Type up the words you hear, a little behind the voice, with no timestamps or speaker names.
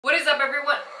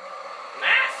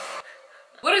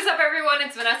everyone,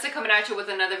 it's Vanessa coming at you with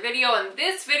another video. In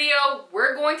this video,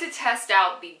 we're going to test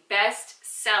out the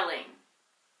best-selling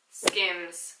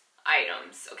Skims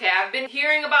items. Okay, I've been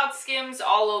hearing about Skims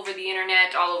all over the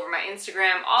internet, all over my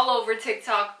Instagram, all over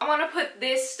TikTok. I want to put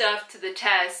this stuff to the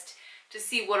test to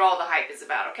see what all the hype is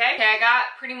about, okay? Okay, I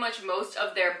got pretty much most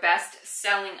of their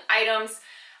best-selling items.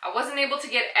 I wasn't able to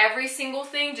get every single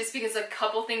thing just because a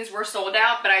couple things were sold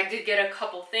out, but I did get a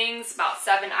couple things, about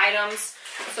 7 items.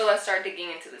 So let's start digging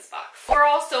into this box.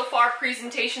 Overall, so far,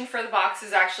 presentation for the box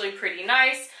is actually pretty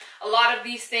nice. A lot of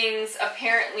these things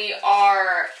apparently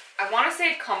are, I want to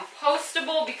say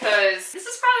compostable, because this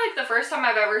is probably like the first time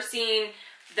I've ever seen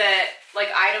that like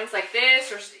items like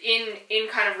this or in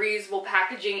kind of reusable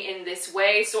packaging in this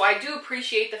way. So I do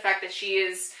appreciate the fact that she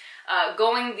is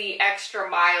going the extra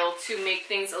mile to make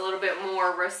things a little bit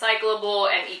more recyclable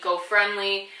and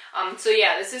eco-friendly. So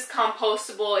yeah, this is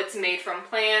compostable. It's made from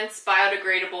plants,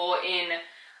 biodegradable in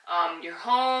your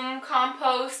home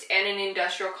compost and in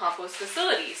industrial compost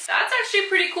facilities. That's actually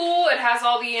pretty cool. It has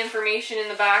all the information in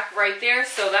the back right there.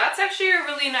 So that's actually a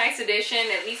really nice addition.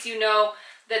 At least you know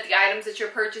that the items that you're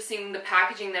purchasing, the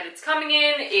packaging that it's coming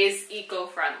in, is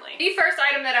eco-friendly. The first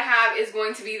item that I have is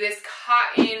going to be this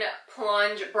cotton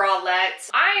plunge bralette.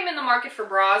 I am in the market for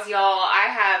bras, y'all. I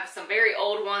have some very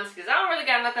old ones because I don't really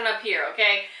got nothing up here,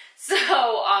 okay? So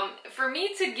for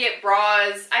me to get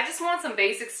bras, I just want some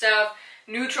basic stuff,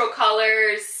 neutral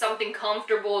colors, something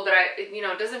comfortable that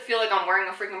doesn't feel like I'm wearing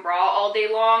a freaking bra all day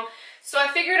long. So I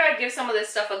figured I'd give some of this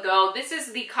stuff a go. This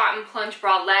is the cotton plunge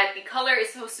bralette. The color is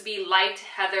supposed to be light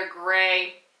heather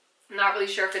gray. I'm not really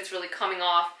sure if it's really coming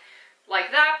off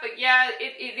like that, but yeah,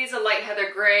 it is a light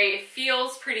heather gray. It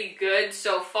feels pretty good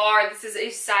so far. This is a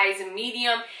size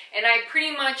medium, and I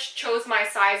pretty much chose my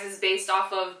sizes based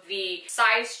off of the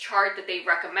size chart that they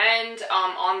recommend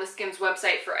on the Skims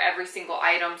website for every single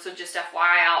item. So just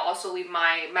FYI, I'll also leave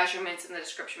my measurements in the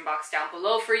description box down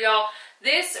below for y'all.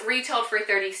 This retailed for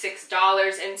 $36,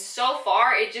 and so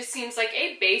far it just seems like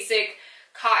a basic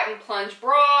cotton plunge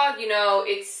bra. You know,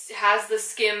 it has the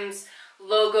Skims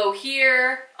logo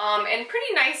here and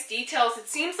pretty nice details. It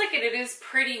seems like it is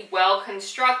pretty well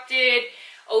constructed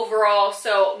overall,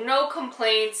 so no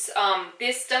complaints.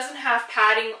 This doesn't have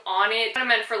padding on it. It's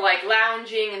meant for like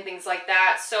lounging and things like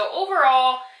that. So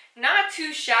overall, not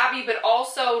too shabby, but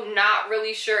also not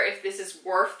really sure if this is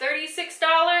worth $36.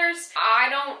 I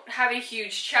don't have a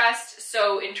huge chest,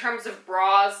 so in terms of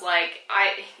bras, like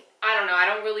I don't know, I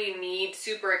don't really need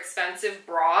super expensive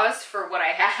bras for what I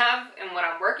have and what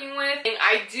I'm working with. And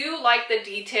I do like the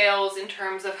details in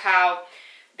terms of how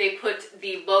they put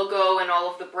the logo and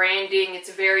all of the branding.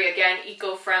 It's very, again,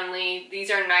 eco-friendly.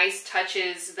 These are nice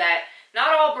touches that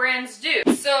not all brands do.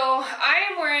 So I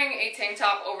am wearing a tank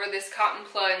top over this cotton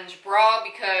plunge bra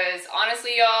because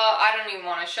honestly, y'all, I don't even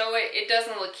want to show it. It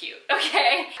doesn't look cute,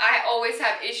 okay? I always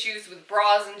have issues with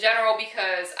bras in general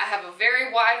because I have a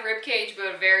very wide rib cage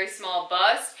but a very small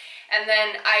bust, and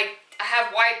then I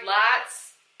have wide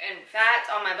lats and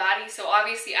fat on my body, so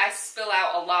obviously I spill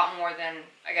out a lot more than,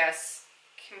 I guess,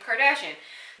 Kim Kardashian.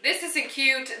 This isn't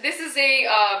cute. This is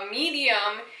a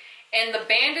medium, and the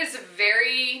band is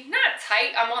very, not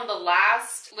tight. I'm on the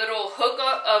last little hook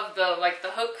of the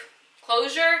hook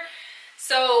closure.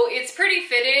 So it's pretty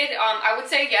fitted. I would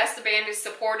say yes, the band is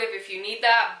supportive if you need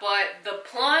that, but the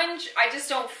plunge, I just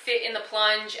don't fit in the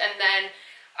plunge, and then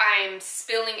I'm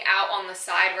spilling out on the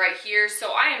side right here.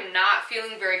 So I am not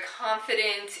feeling very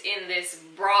confident in this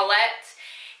bralette,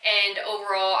 and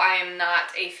overall I am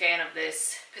not a fan of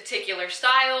this particular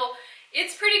style.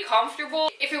 It's pretty comfortable.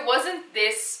 If it wasn't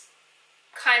this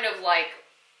kind of like,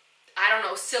 I don't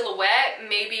know, silhouette,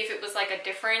 maybe if it was like a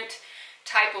different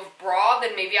type of bra,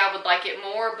 then maybe I would like it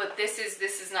more, but this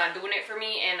is not doing it for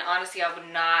me, and honestly I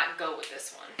would not go with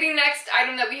this one. The next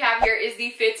item that we have here is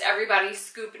the Fits Everybody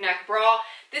scoop neck bra.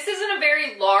 This isn't a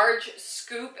very large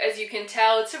scoop, as you can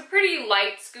tell. It's a pretty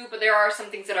light scoop, but there are some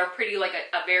things that are pretty like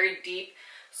a very deep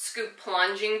scoop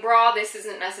plunging bra. This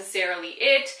isn't necessarily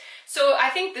it. So I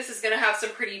think this is going to have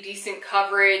some pretty decent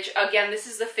coverage. Again, this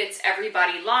is the Fits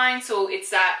Everybody line, so it's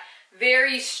that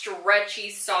very stretchy,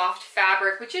 soft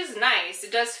fabric, which is nice.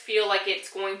 It does feel like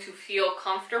it's going to feel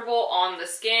comfortable on the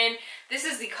skin. This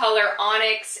is the color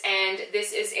Onyx, and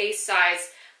this is a size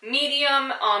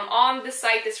medium. On the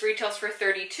site, this retails for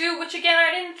 $32, which again,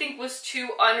 I didn't think was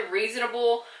too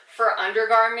unreasonable for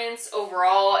undergarments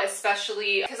overall,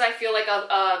 especially because I feel like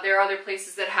there are other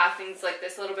places that have things like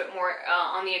this a little bit more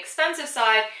on the expensive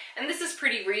side, and this is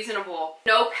pretty reasonable.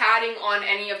 No padding on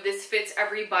any of this Fits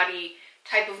Everybody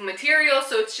type of material,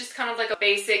 so it's just kind of like a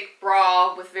basic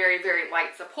bra with very, very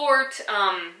light support.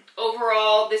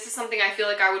 Overall, this is something I feel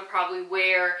like I would probably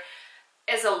wear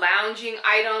as a lounging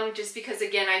item, just because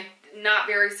again, I'm not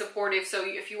very supportive. So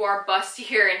if you are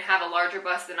bustier and have a larger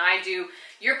bust than I do,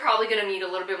 you're probably going to need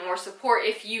a little bit more support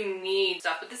if you need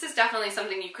stuff. But this is definitely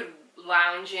something you could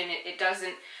lounge in. It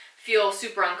doesn't feel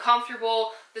super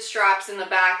uncomfortable. The straps in the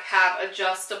back have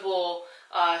adjustable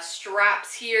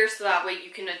straps here, so that way you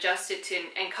can adjust it to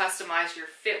and customize your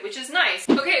fit, which is nice.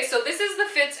 Okay, so this is the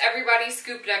Fits Everybody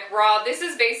Scoop Neck Bra. This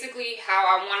is basically how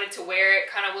I wanted to wear it,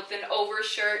 kind of with an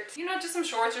overshirt, you know, just some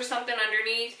shorts or something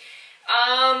underneath.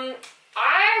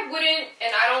 I wouldn't,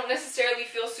 and I don't necessarily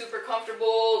feel super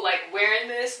comfortable like wearing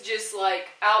this just like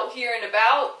out here and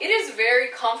about. It is very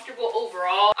comfortable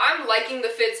overall. I'm liking the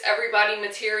Fits Everybody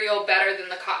material better than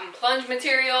the cotton plunge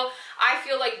material. I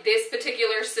feel like this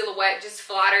particular silhouette just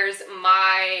flatters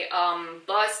my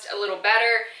bust a little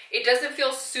better. It doesn't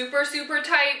feel super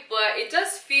tight, but it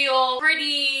does feel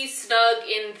pretty snug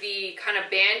in the kind of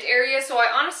band area. So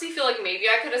I honestly feel like maybe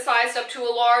I could have sized up to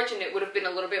a large and it would have been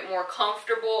a little bit more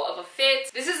comfortable of a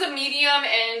fit. This is a medium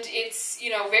and it's, you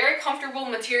know, very comfortable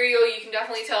material. You can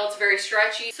definitely tell it's very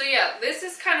stretchy. So yeah, this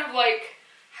is kind of like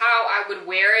how I would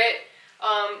wear it.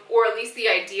 Or at least the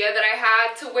idea that I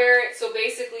had to wear it. So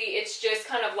basically it's just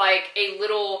kind of like a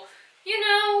little, you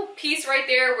know, piece right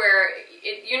there where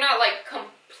you're not like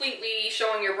completely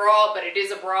showing your bra, but it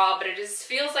is a bra, but it just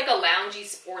feels like a loungy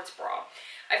sports bra.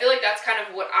 I feel like that's kind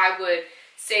of what I would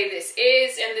say this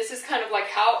is, and this is kind of like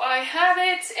how I have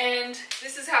it, and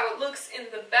this is how it looks in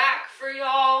the back for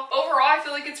y'all. Overall, I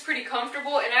feel like it's pretty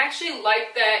comfortable, and I actually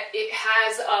like that it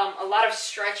has a lot of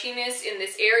stretchiness in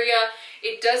this area.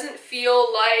 It doesn't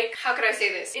feel like, how could I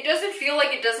say this? It doesn't feel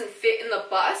like it doesn't fit in the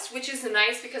bust, which is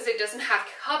nice because it doesn't have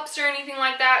cups or anything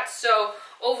like that. So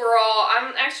overall,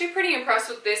 I'm actually pretty impressed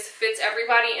with this Fits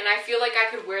Everybody, and I feel like I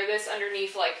could wear this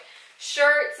underneath like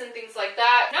shirts and things like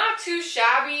that. Not too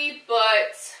shabby,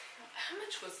 but how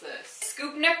much was this?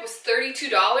 Scoop neck was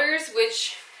 $32,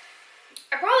 which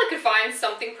I probably could find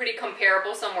something pretty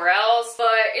comparable somewhere else, but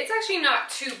it's actually not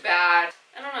too bad.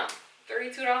 I don't know,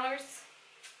 $32?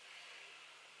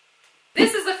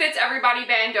 This is the Fits Everybody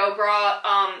Bandeau Bra.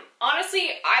 Honestly,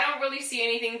 I don't really see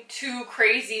anything too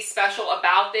crazy special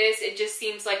about this. It just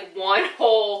seems like one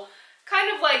whole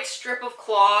kind of like strip of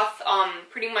cloth,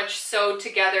 pretty much sewed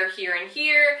together here and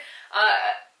here.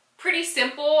 Pretty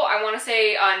simple. I want to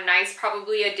say a nice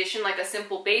probably addition, like a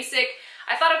simple basic.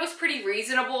 I thought it was pretty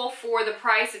reasonable for the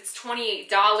price. It's $28.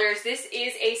 This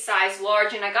is a size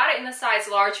large, and I got it in the size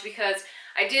large because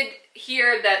I did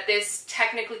hear that this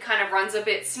technically kind of runs a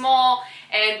bit small,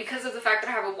 and because of the fact that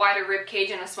I have a wider rib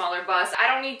cage and a smaller bust, I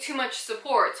don't need too much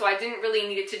support, so I didn't really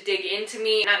need it to dig into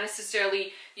me. Not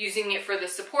necessarily using it for the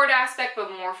support aspect,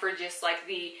 but more for just like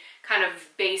the kind of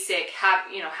basic,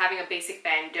 having a basic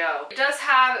bandeau. It does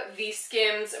have the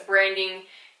Skims branding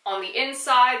on the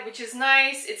inside, which is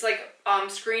nice. It's like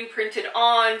screen printed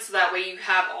on, so that way you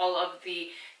have all of the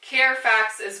care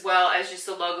facts as well as just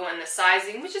the logo and the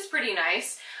sizing, which is pretty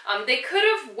nice. They could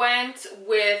have went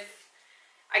with,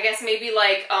 I guess, maybe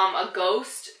like a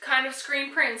ghost kind of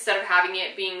screen print instead of having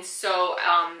it being so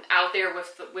out there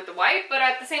with the white, but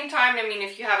at the same time, I mean,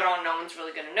 if you have it on, no one's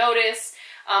really going to notice.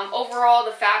 Overall,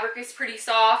 the fabric is pretty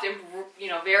soft and, you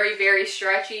know, very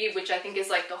stretchy, which I think is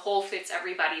like the whole Fits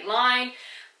Everybody line.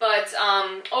 But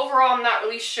overall, I'm not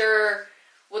really sure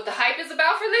what the hype is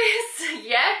about for this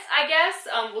yet, I guess.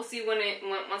 We'll see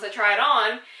once I try it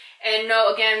on. And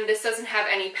no, again, this doesn't have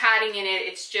any padding in it.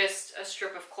 It's just a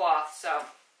strip of cloth, so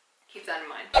keep that in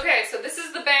mind. Okay, so this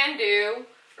is the bandeau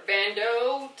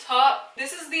top.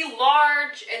 This is the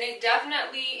large, and it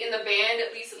definitely in the band,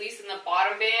 at least in the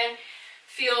bottom band,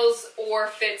 feels or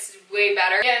fits way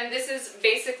better. Again, this is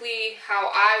basically how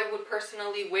I would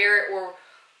personally wear it or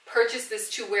purchase this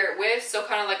to wear it with, so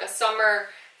kind of like a summer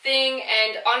thing.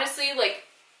 And honestly, like,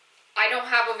 I don't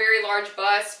have a very large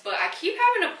bust, but I keep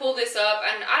having to pull this up,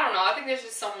 and I don't know, I think there's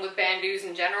just something with bandeaus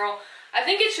in general. I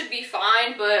think it should be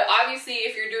fine, but obviously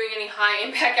if you're doing any high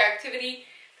impact activity,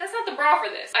 that's not the bra for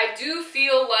this. I do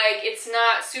feel like it's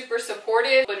not super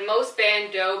supportive, but most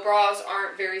bandeau bras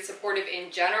aren't very supportive in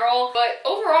general. But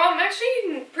overall, I'm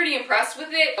actually pretty impressed with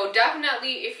it. So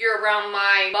definitely, if you're around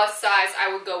my bust size,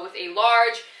 I would go with a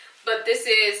large. But this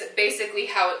is basically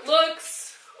how it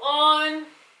looks on,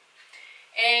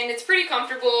 and it's pretty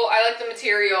comfortable. I like the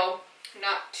material,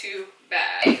 not too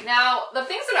bad. Now, the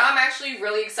things that I'm actually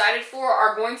really excited for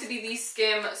are going to be the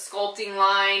Skim sculpting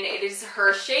line. It is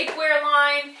her shapewear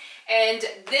line, and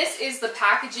this is the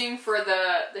packaging for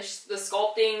the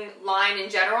sculpting line in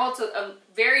general. It's a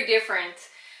very different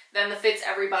than the Fits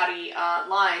Everybody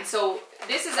line. So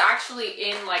this is actually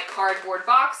in like cardboard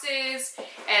boxes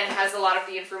and has a lot of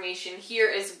the information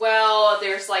here as well.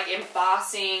 There's like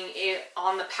embossing it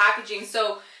on the packaging.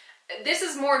 So this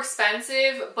is more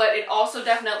expensive, but it also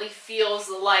definitely feels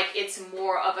like it's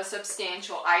more of a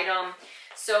substantial item.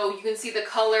 So you can see the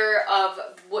color of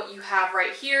what you have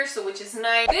right here, so which is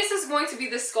nice. This is going to be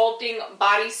the sculpting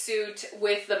bodysuit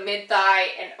with the mid-thigh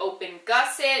and open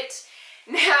gusset.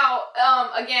 Now,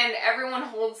 again, everyone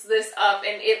holds this up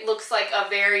and it looks like a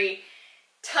very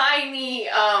tiny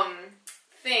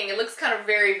thing. It looks kind of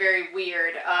very, very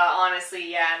weird,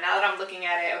 honestly. Yeah, now that I'm looking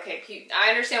at it, okay, I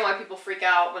understand why people freak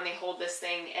out when they hold this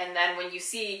thing, and then when you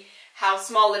see how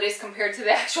small it is compared to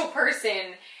the actual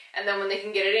person, and then when they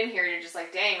can get it in here, you're just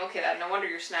like, dang, okay, no wonder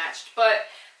you're snatched. But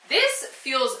this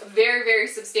feels very, very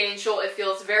substantial. It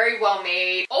feels very well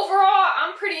made. Overall,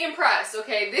 I'm pretty impressed,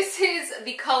 okay? This is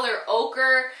the color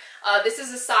ochre. This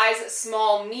is a size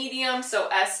small medium, so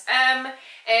SM.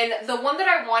 And the one that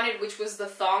I wanted, which was the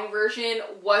thong version,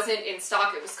 wasn't in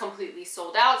stock. It was completely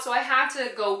sold out. So I had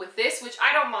to go with this, which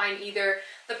I don't mind either.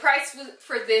 The price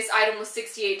for this item was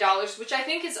 $68, which I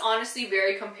think is honestly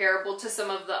very comparable to some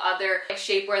of the other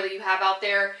shapewear that you have out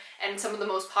there and some of the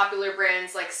most popular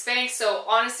brands like Spanx. So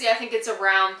honestly, I think it's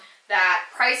around that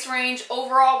price range.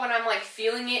 Overall, when I'm like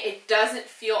feeling it, it doesn't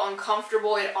feel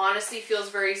uncomfortable. It honestly feels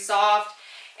very soft,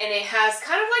 and it has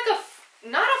kind of like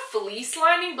not a fleece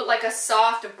lining, but like a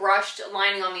soft brushed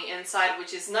lining on the inside,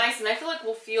 which is nice, and I feel like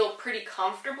will feel pretty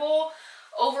comfortable.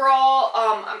 Overall,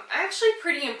 I'm actually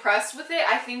pretty impressed with it.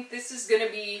 I think this is going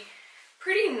to be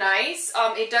pretty nice.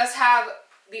 It does have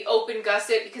the open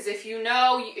gusset, because if you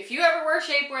ever wear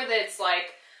shapewear that's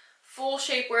like full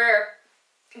shapewear,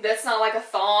 that's not like a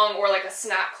thong or like a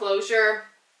snap closure,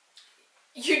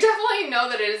 you definitely know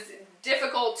that it is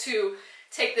difficult to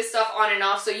take this stuff on and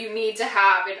off, so you need to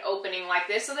have an opening like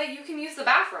this so that you can use the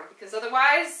bathroom, because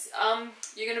otherwise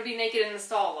you're gonna be naked in the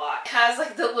stall a lot. It has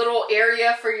like the little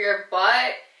area for your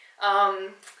butt,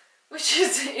 which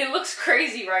is, it looks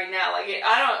crazy right now. Like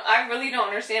I really don't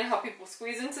understand how people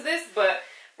squeeze into this, but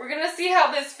we're gonna see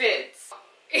how this fits.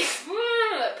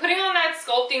 Putting on that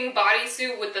sculpting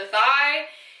bodysuit with the thigh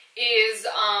is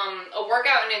a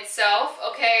workout in itself.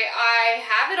 Okay, I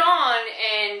have it on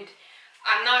and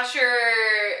I'm not sure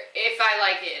if I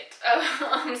like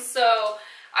it. So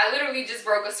I literally just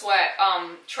broke a sweat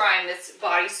trying this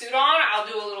bodysuit on. I'll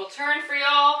do a little turn for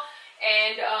y'all,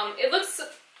 and it looks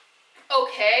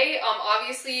okay.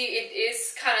 Obviously it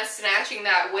is kind of snatching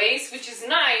that waist, which is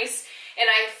nice, and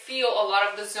I feel a lot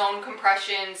of the zone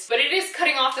compressions, but it is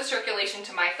cutting off the circulation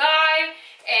to my thigh,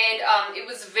 and it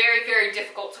was very, very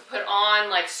difficult to put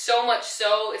on, like so much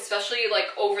so, especially like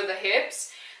over the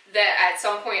hips, that at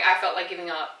some point I felt like giving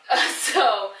up.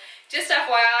 So just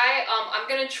FYI, I'm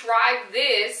gonna try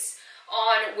this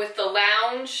on with the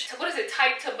lounge, what is it,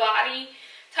 tight to body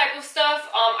type of stuff.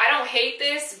 I don't hate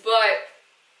this, but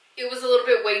it was a little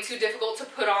bit way too difficult to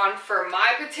put on for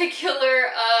my particular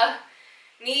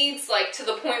needs, like to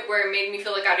the point where it made me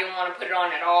feel like I didn't want to put it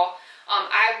on at all.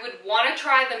 I would want to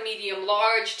try the medium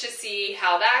large to see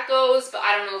how that goes, but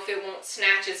I don't know if it won't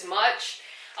snatch as much.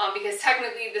 Because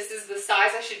technically this is the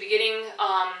size I should be getting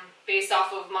based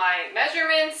off of my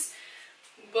measurements,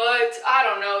 but I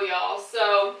don't know, y'all.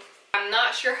 So I'm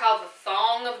not sure how the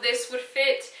thong of this would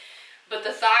fit, but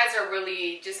the thighs are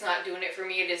really just not doing it for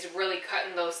me. It is really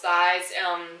cutting those thighs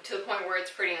to the point where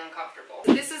it's pretty uncomfortable.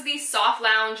 This is the Soft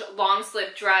Lounge long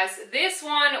slip dress. This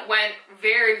one went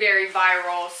very, very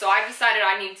viral, so I decided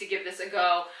I need to give this a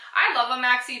go. I love a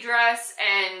maxi dress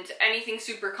and anything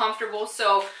super comfortable,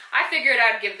 so I figured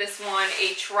I'd give this one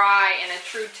a try and a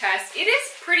true test. It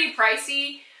is pretty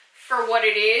pricey for what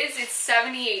it is. It's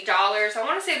 $78. I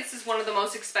want to say this is one of the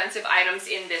most expensive items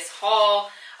in this haul,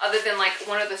 other than like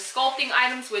one of the sculpting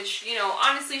items, which, you know,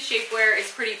 honestly, shapewear is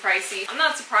pretty pricey. I'm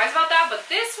not surprised about that, but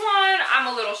this one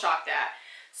I'm a little shocked at.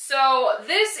 So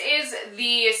this is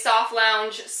the Soft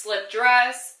Lounge slip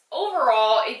dress.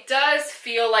 Overall, it does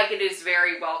feel like it is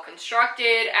very well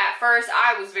constructed. At first,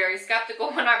 I was very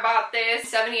skeptical when I bought this.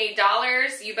 $78,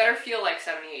 you better feel like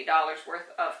 $78 worth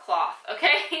of cloth,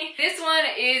 okay? This one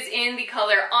is in the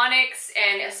color Onyx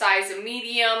and a size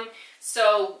medium.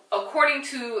 So according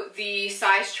to the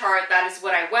size chart, that is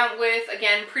what I went with.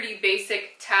 Again, pretty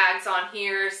basic tags on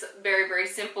here. Very, very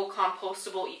simple,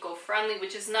 compostable, eco-friendly,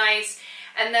 which is nice.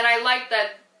 And then I like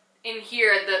that in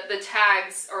here, the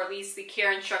tags, or at least the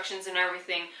care instructions and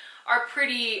everything, are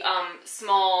pretty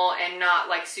small and not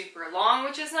like super long,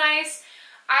 which is nice.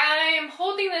 I am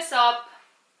holding this up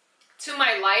to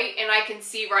my light and I can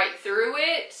see right through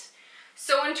it.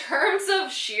 So in terms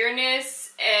of sheerness,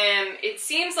 it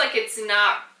seems like it's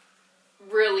not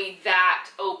really that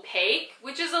opaque,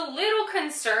 which is a little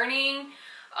concerning,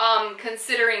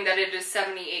 considering that it is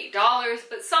 $78.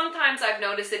 But sometimes I've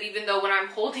noticed that even though when I'm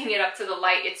holding it up to the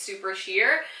light, it's super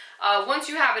sheer. Once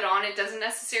you have it on, it doesn't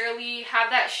necessarily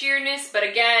have that sheerness, but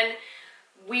again,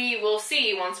 we will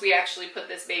see once we actually put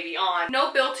this baby on.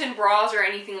 No built-in bras or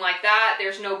anything like that.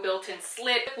 There's no built-in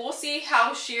slip. We'll see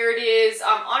how sheer it is.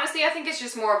 Honestly, I think it's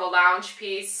just more of a lounge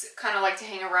piece, kind of like to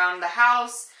hang around the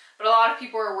house, but a lot of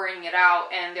people are wearing it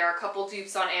out, and there are a couple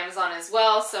dupes on Amazon as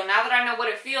well. So now that I know what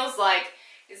it feels like,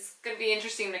 it's gonna be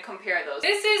interesting to compare those.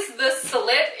 This is the slip,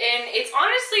 and it's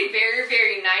honestly very,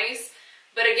 very nice.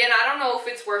 But again, I don't know if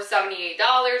it's worth $78,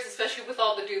 especially with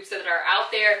all the dupes that are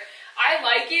out there. I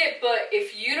like it, but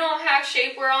if you don't have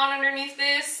shapewear on underneath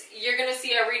this, you're gonna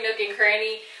see every nook and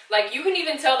cranny. Like, you can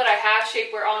even tell that I have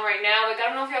shapewear on right now. Like, I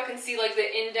don't know if y'all can see like the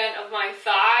indent of my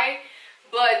thigh,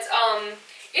 but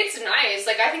it's nice.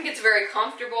 Like, I think it's very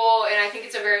comfortable, and I think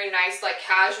it's a very nice, like,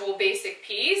 casual basic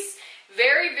piece.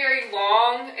 Very, very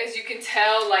long, as you can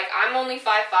tell. Like, I'm only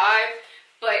 5'5",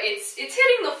 but it's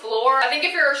hitting the floor. I think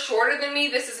if you're shorter than me,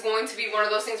 this is going to be one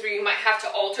of those things where you might have to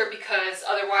alter, because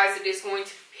otherwise it is going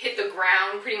to hit the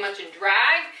ground pretty much and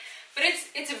drag. But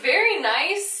it's very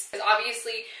nice.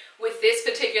 Obviously, with this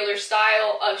particular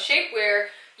style of shapewear,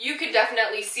 you could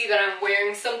definitely see that I'm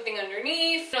wearing something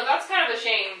underneath. So that's kind of a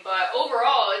shame, but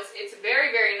overall, it's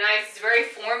very, very nice. It's very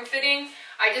form-fitting.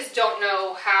 I just don't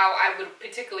know how I would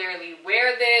particularly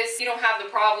wear this. You don't have the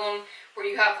problem where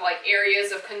you have like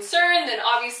areas of concern, then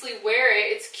obviously wear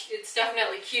it. It's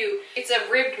definitely cute. It's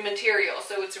a ribbed material,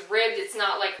 so it's ribbed. It's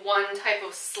not like one type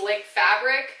of slick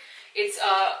fabric. It's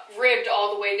ribbed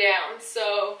all the way down.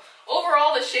 So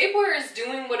overall, the shapewear is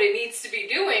doing what it needs to be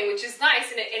doing, which is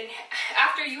nice. And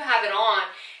after you have it on,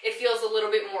 it feels a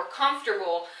little bit more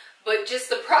comfortable. But just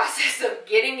the process of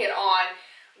getting it on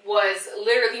was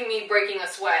literally me breaking a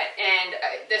sweat, and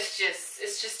it's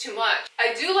just too much.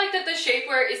 I do like that the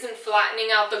shapewear isn't flattening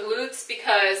out the glutes,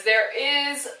 because there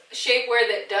is shapewear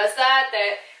that does that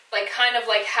like kind of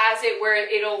like has it where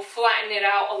it'll flatten it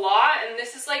out a lot, and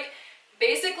this is like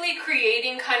basically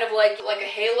creating kind of like a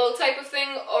halo type of thing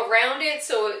around it,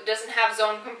 so it doesn't have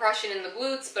zone compression in the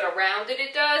glutes, but around it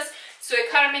it does. So it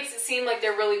kind of makes it seem like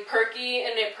they're really perky,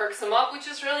 and it perks them up, which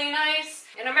is really nice.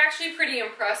 And I'm actually pretty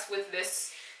impressed with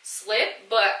this slip,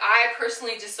 but I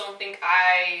personally just don't think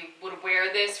I would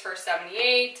wear this for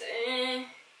 $78.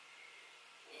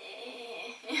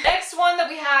 Next one that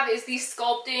we have is the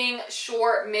Sculpting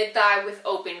Short Mid-Thigh with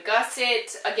Open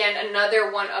Gusset. Again,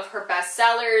 another one of her best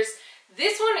sellers.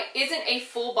 This one isn't a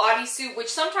full bodysuit, which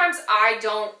sometimes I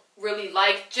don't really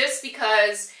like, just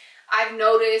because I've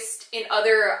noticed in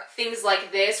other things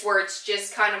like this where it's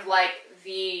just kind of like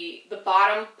the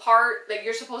bottom part that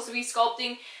you're supposed to be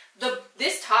sculpting.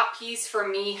 This top piece for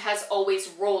me has always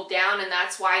rolled down, and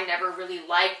that's why I never really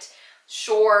liked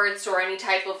shorts or any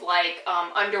type of like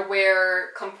underwear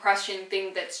compression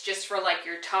thing that's just for like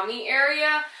your tummy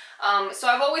area. So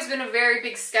I've always been a very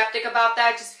big skeptic about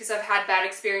that, just because I've had bad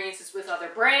experiences with other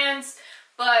brands.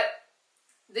 But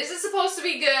this is supposed to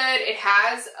be good. It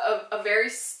has a very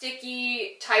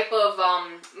sticky type of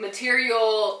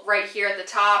material right here at the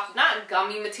top. Not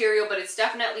gummy material, but it's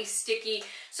definitely sticky.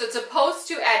 So it's supposed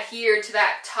to adhere to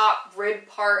that top rib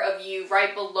part of you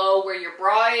right below where your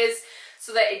bra is,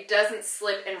 so that it doesn't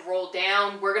slip and roll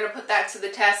down. We're going to put that to the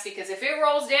test, because if it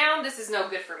rolls down, this is no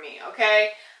good for me,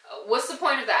 okay? What's the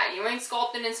point of that? You ain't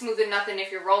sculpting and smoothing nothing if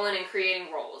you're rolling and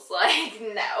creating rolls. Like,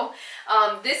 no.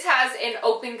 This has an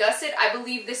open gusset. I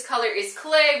believe this color is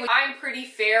clay. I'm pretty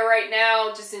fair right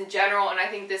now, just in general, and I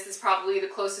think this is probably the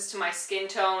closest to my skin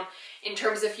tone in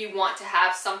terms of if you want to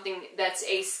have something that's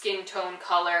a skin tone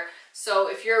color. So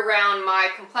if you're around my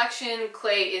complexion,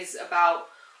 clay is about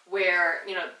where,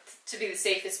 you know, to be the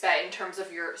safest bet in terms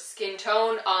of your skin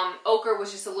tone. Ochre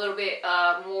was just a little bit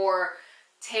more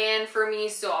tan for me,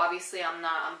 so obviously I'm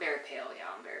very pale. Yeah,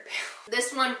 I'm very pale.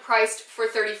 This one priced for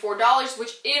 $34,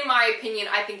 which in my opinion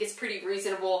I think is pretty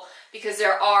reasonable, because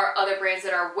there are other brands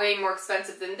that are way more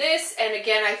expensive than this. And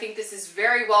again, I think this is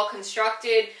very well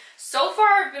constructed. So far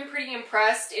I've been pretty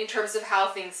impressed in terms of how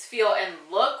things feel and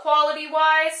look quality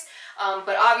wise.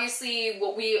 But obviously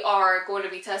what we are going to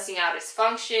be testing out is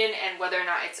function and whether or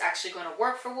not it's actually going to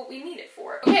work for what we need it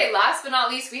for. Okay, last but not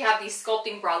least, we have the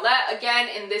sculpting bralette, again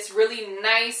in this really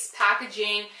nice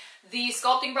packaging. The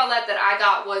sculpting bralette that I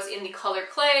got was in the color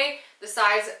clay, the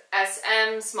size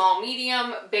SM, small,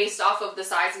 medium, based off of the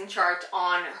sizing chart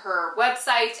on her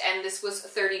website, and this was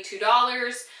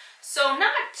 $32. So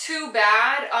not too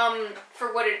bad for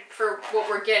what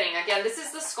we're getting. Again, this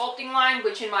is the sculpting line,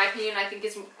 which in my opinion I think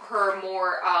is her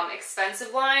more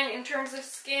expensive line in terms of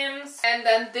Skims. And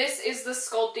then this is the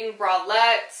sculpting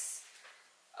bralettes.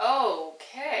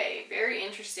 Okay, very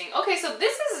interesting. Okay, so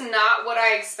this is not what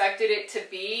I expected it to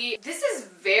be. This is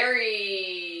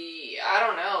very, I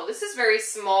don't know, this is very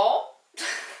small.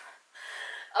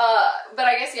 But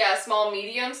I guess, yeah, small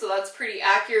medium, so that's pretty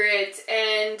accurate.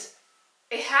 And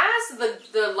it has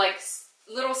the like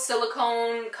little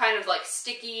silicone kind of like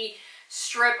sticky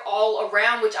strip all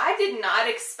around, which I did not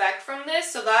expect from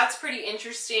this, so that's pretty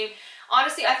interesting.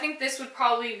 Honestly, I think this would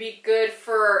probably be good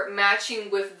for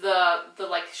matching with the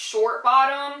like short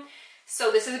bottom.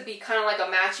 So this would be kind of like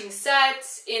a matching set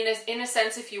in a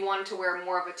sense if you wanted to wear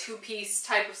more of a two-piece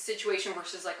type of situation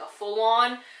versus like a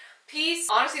full-on piece.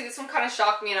 Honestly, this one kind of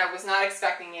shocked me and I was not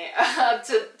expecting it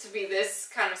to be this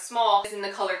kind of small. It's in the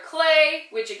color Clay,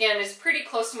 which again is pretty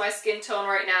close to my skin tone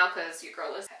right now because your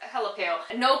girl is hella pale.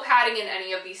 No padding in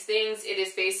any of these things. It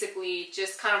is basically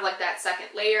just kind of like that second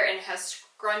layer, and it has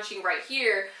scrunching right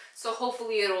here, so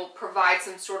hopefully it'll provide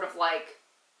some sort of like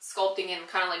sculpting and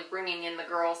kind of like bringing in the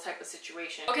girls type of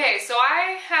situation. Okay, so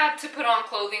I had to put on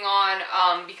clothing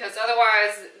on because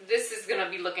otherwise this is gonna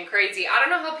be looking crazy. I don't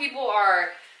know how people are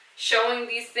showing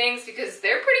these things because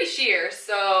they're pretty sheer.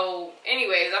 So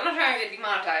anyways, I'm not trying to get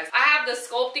demonetized. I have the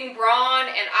sculpting bra on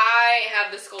and I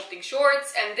have the sculpting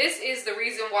shorts, and this is the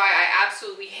reason why I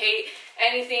absolutely hate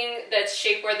anything that's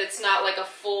shapewear that's not like a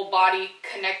full body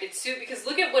connected suit, because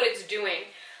look at what it's doing.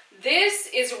 This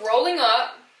is rolling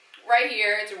up right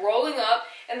here, it's rolling up,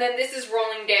 and then this is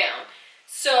rolling down.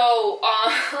 So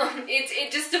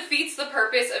it just defeats the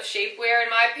purpose of shapewear in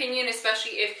my opinion,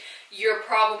 especially if your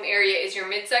problem area is your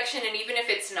midsection, and even if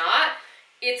it's not,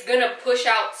 it's gonna push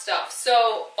out stuff.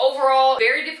 So overall,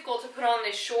 very difficult to put on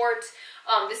this short.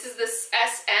 This is this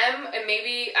SM, and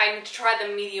maybe I need to try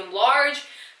the medium large,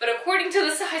 but according to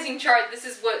the sizing chart, this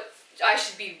is what I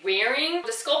should be wearing.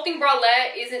 The sculpting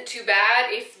bralette isn't too bad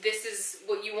if this is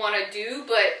what you want to do,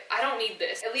 but I don't need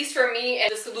this. At least for me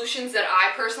and the solutions that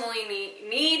I personally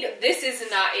need, this is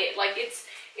not it. Like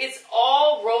it's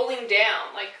all rolling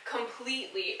down, like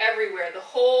completely everywhere. The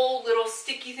whole little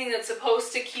sticky thing that's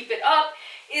supposed to keep it up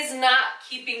is not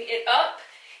keeping it up,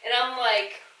 and I'm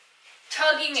like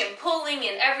tugging and pulling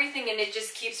and everything, and it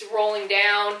just keeps rolling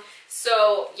down.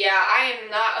 So yeah, I am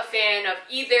not a fan of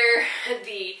either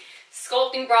the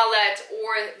sculpting bralette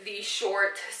or the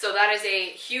short, so that is a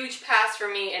huge pass for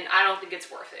me, and I don't think it's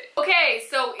worth it. Okay,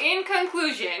 so in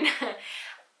conclusion,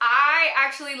 I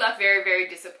actually left very, very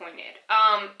disappointed.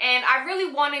 And I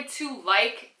really wanted to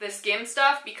like the Skims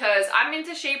stuff because I'm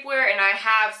into shapewear and I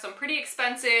have some pretty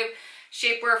expensive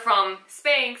shapewear from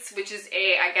Spanx, which is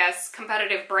a, I guess,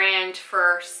 competitive brand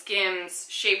for Skims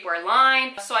shapewear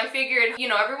line. So I figured, you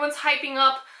know, everyone's hyping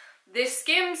up this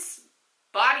Skims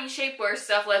body shapewear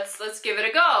stuff, let's give it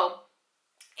a go.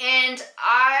 And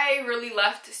I really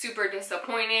left super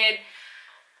disappointed.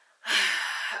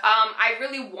 I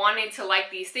really wanted to like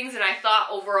these things, and I thought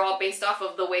overall, based off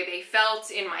of the way they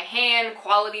felt in my hand,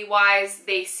 quality-wise,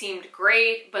 they seemed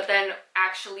great, but then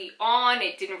actually on,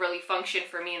 it didn't really function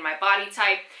for me and my body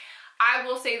type. I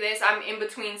will say this, I'm in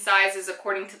between sizes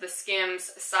according to the Skims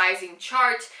sizing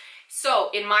chart. So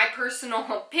in my personal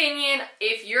opinion,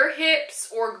 if your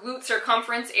hips or glute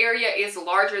circumference area is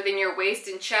larger than your waist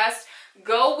and chest,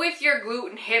 go with your glute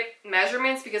and hip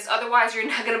measurements, because otherwise you're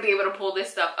not going to be able to pull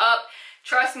this stuff up.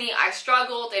 Trust me, I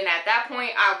struggled, and at that point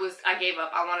I gave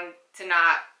up. I wanted to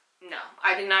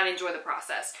I did not enjoy the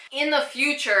process. In the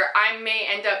future, I may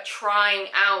end up trying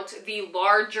out the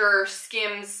larger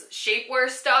Skims shapewear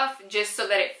stuff just so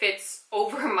that it fits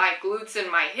over my glutes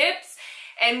and my hips.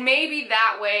 And maybe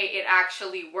that way it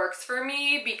actually works for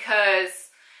me, because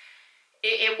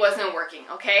it wasn't working,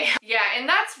 okay? Yeah, and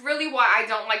that's really why I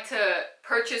don't like to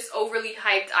purchase overly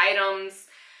hyped items,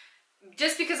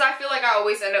 just because I feel like I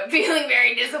always end up feeling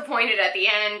very disappointed at the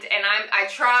end. And I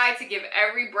try to give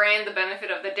every brand the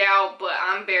benefit of the doubt, but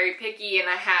I'm very picky and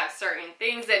I have certain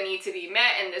things that need to be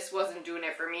met, and this wasn't doing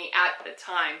it for me at the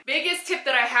time. Biggest tip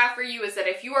that I have for you is that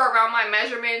if you are around my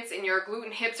measurements and your glute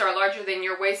and hips are larger than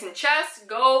your waist and chest,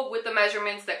 go with the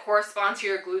measurements that correspond to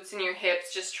your glutes and your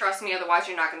hips. Just trust me, otherwise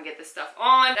you're not going to get this stuff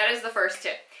on. That is the first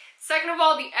tip. Second of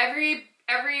all, the every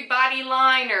body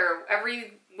line, or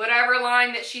every whatever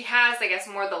line that she has, I guess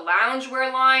more the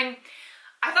loungewear line,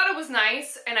 I thought it was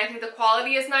nice, and I think the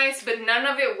quality is nice, but none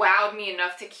of it wowed me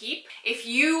enough to keep. If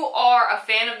you are a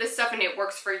fan of this stuff and it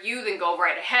works for you, then go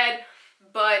right ahead.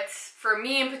 But for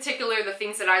me in particular, the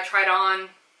things that I tried on,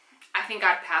 I think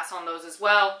I'd pass on those as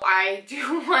well. I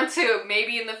do want to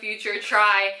maybe in the future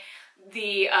try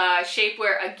the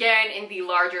shapewear again in the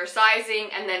larger sizing,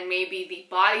 and then maybe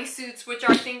the bodysuits, which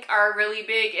I think are really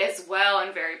big as well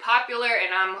and very popular.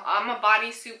 And I'm a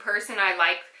bodysuit person. I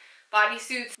like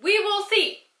bodysuits. We will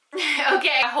see.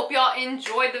 Okay, I hope y'all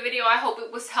enjoyed the video. I hope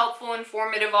it was helpful,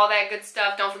 informative, all that good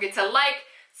stuff. Don't forget to like,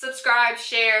 subscribe,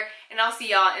 share, and I'll see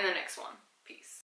y'all in the next one.